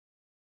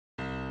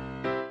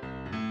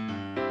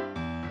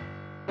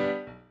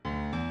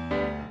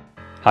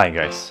Hi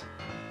guys,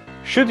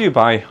 should you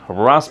buy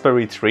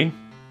Raspberry 3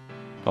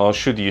 or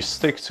should you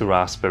stick to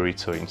Raspberry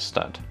 2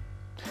 instead?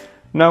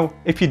 Now,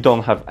 if you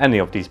don't have any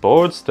of these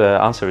boards, the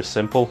answer is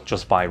simple,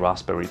 just buy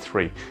Raspberry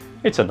 3.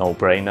 It's a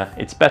no-brainer,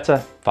 it's better,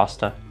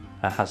 faster,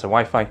 has a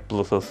Wi-Fi,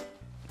 Bluetooth,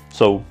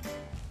 so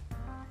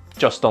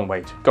just don't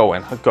wait, go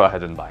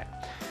ahead and buy it.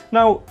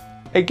 Now,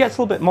 it gets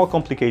a little bit more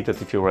complicated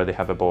if you already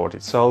have a board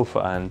itself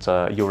and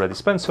you already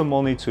spent some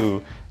money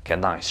to get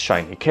a nice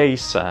shiny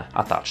case,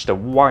 attach the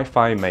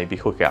Wi-Fi, maybe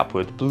hook it up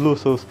with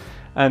Bluetooth,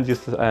 and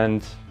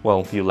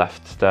you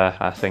left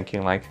there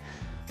thinking like,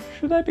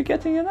 should I be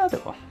getting another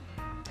one?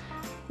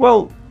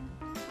 Well,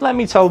 let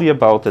me tell you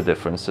about the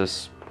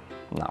differences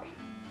now.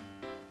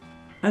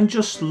 And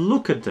just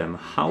look at them,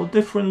 how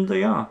different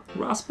they are.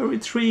 Raspberry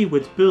 3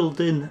 with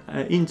built-in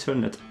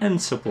internet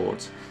and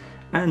support,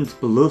 and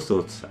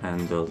Bluetooth,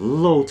 and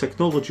low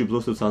technology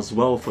Bluetooth as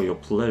well for your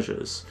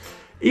pleasures.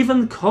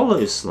 Even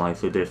color is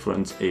slightly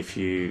different if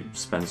you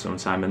spend some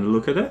time and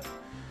look at it.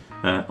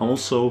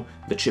 Also,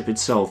 the chip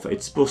itself,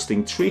 it's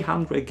boasting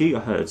 300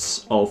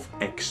 GHz of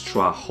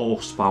extra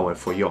horsepower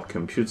for your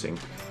computing.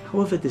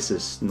 However, this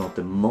is not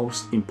the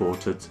most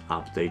important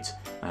update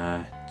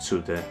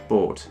to the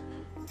board.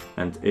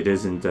 And it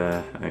isn't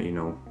the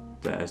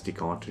SD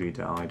card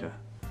reader either,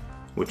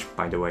 which,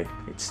 by the way,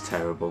 it's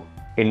terrible.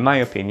 In my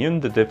opinion,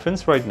 the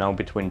difference right now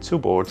between two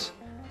boards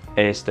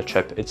is the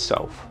chip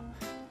itself.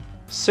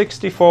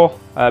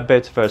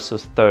 64-bit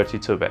versus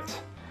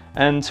 32-bit.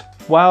 And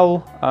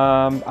while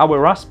our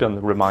Raspbian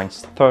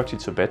remains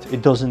 32-bit,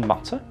 it doesn't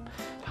matter.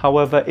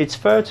 However, it's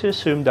fair to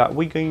assume that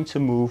we're going to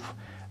move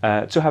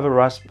to have a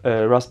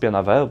Raspbian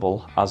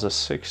available as a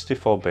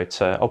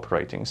 64-bit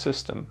operating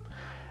system.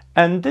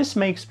 And this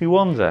makes me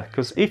wonder,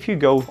 because if you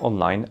go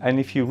online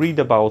and if you read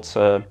about,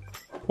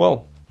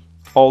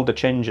 all the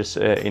changes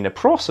in the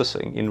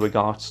processing in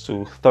regards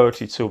to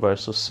 32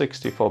 versus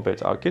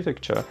 64-bit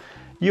architecture,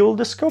 you'll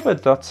discover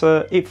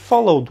that it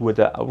followed with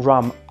a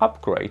RAM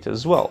upgrade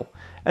as well.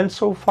 And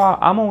so far,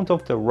 amount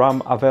of the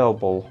RAM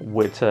available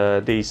with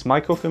these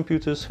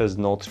microcomputers has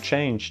not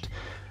changed,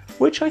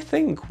 which I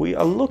think we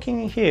are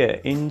looking here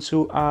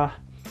into a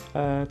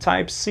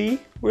Type-C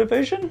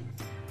revision,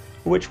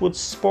 which would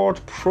support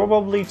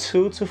probably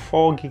 2 to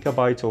 4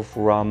 GB of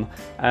RAM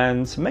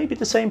and maybe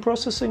the same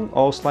processing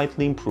or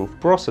slightly improved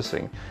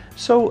processing.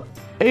 So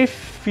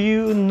if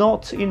you're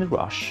not in a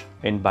rush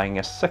in buying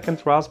a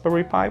second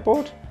Raspberry Pi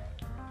board,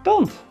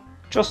 don't.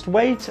 Just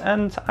wait,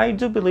 and I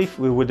do believe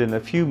within a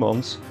few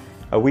months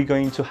we're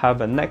going to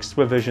have a next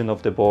revision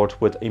of the board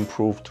with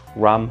improved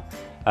RAM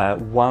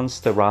once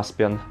the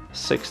Raspbian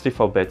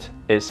 64-bit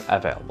is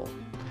available.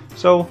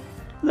 So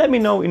let me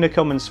know in the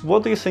comments,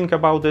 what do you think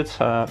about it?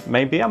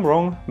 Maybe I'm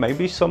wrong,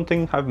 maybe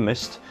something I've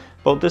missed,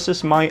 but this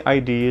is my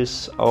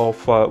ideas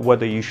of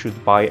whether you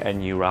should buy a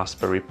new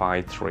Raspberry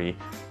Pi 3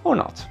 or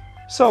not.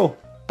 So,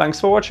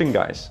 thanks for watching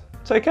guys,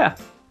 take care!